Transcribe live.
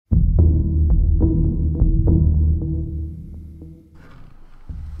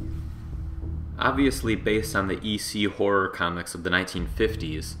Obviously based on the EC horror comics of the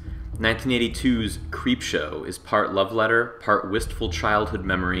 1950s, 1982's Creepshow is part love letter, part wistful childhood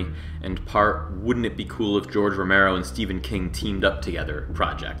memory, and part wouldn't it be cool if George Romero and Stephen King teamed up together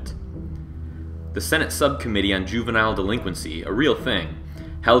project. The Senate Subcommittee on Juvenile Delinquency, a real thing,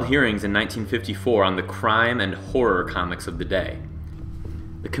 held hearings in 1954 on the crime and horror comics of the day.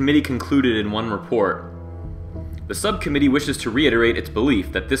 The committee concluded in one report, "The subcommittee wishes to reiterate its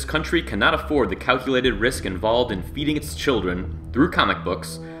belief that this country cannot afford the calculated risk involved in feeding its children, through comic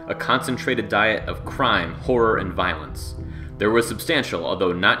books, a concentrated diet of crime, horror, and violence. There was substantial,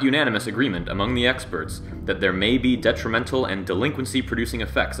 although not unanimous, agreement among the experts that there may be detrimental and delinquency-producing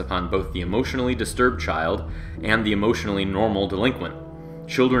effects upon both the emotionally disturbed child and the emotionally normal delinquent.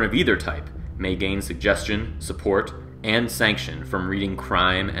 Children of either type may gain suggestion, support, and sanction from reading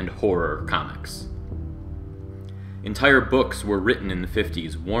crime and horror comics." Entire books were written in the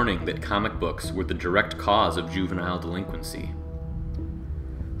 50s warning that comic books were the direct cause of juvenile delinquency.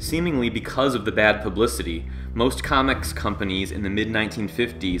 Seemingly because of the bad publicity, most comics companies in the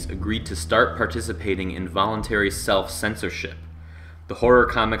mid-1950s agreed to start participating in voluntary self-censorship. The horror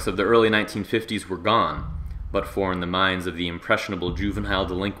comics of the early 1950s were gone, but for in the minds of the impressionable juvenile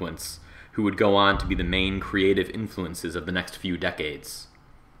delinquents, who would go on to be the main creative influences of the next few decades.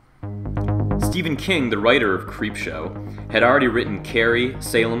 Stephen King, the writer of Creepshow, had already written Carrie,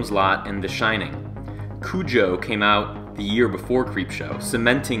 Salem's Lot, and The Shining. Cujo came out the year before Creepshow,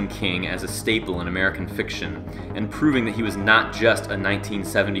 cementing King as a staple in American fiction, and proving that he was not just a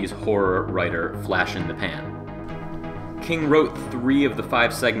 1970s horror writer flash in the pan. King wrote 3 of the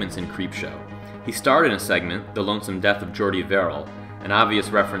 5 segments in Creepshow. He starred in a segment, The Lonesome Death of Geordie Verrill, an obvious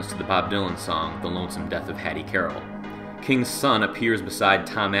reference to the Bob Dylan song, The Lonesome Death of Hattie Carroll. King's son appears beside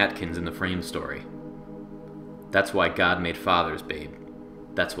Tom Atkins in the Frame story. That's why God made fathers, babe.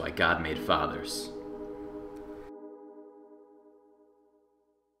 That's why God made fathers.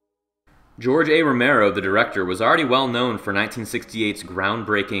 George A. Romero, the director, was already well known for 1968's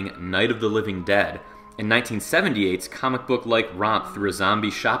groundbreaking Night of the Living Dead and 1978's comic book-like romp through a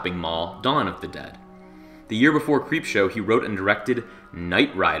zombie shopping mall, Dawn of the Dead. The year before Creepshow, he wrote and directed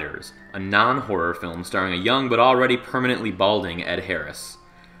Night Riders, a non-horror film starring a young but already permanently balding Ed Harris.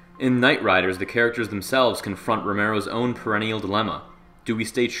 In Night Riders, the characters themselves confront Romero's own perennial dilemma. Do we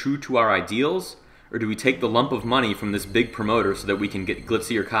stay true to our ideals, or do we take the lump of money from this big promoter so that we can get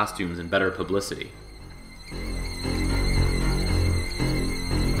glitzier costumes and better publicity?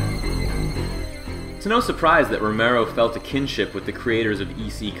 It's no surprise that Romero felt a kinship with the creators of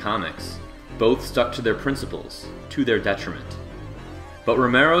EC Comics. Both stuck to their principles, to their detriment. But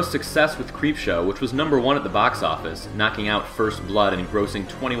Romero's success with Creepshow, which was #1 at the box office, knocking out First Blood and grossing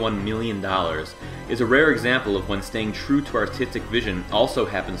 $21 million, is a rare example of when staying true to artistic vision also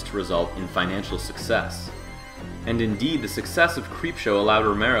happens to result in financial success. And indeed, the success of Creepshow allowed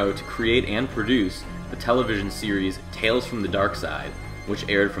Romero to create and produce the television series Tales from the Dark Side, which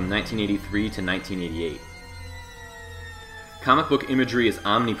aired from 1983 to 1988. Comic book imagery is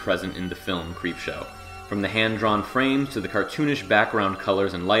omnipresent in the film Creepshow, from the hand-drawn frames to the cartoonish background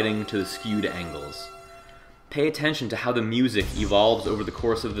colors and lighting to the skewed angles. Pay attention to how the music evolves over the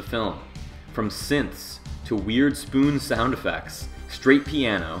course of the film, from synths to weird spoon sound effects, straight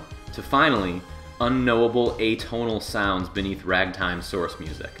piano, to finally, unknowable atonal sounds beneath ragtime source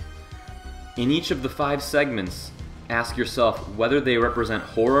music. In each of the 5 segments, ask yourself whether they represent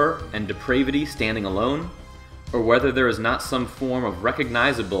horror and depravity standing alone, or whether there is not some form of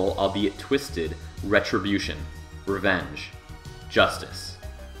recognizable, albeit twisted, retribution, revenge, justice.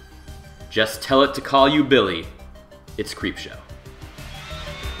 Just tell it to call you Billy. It's Creepshow.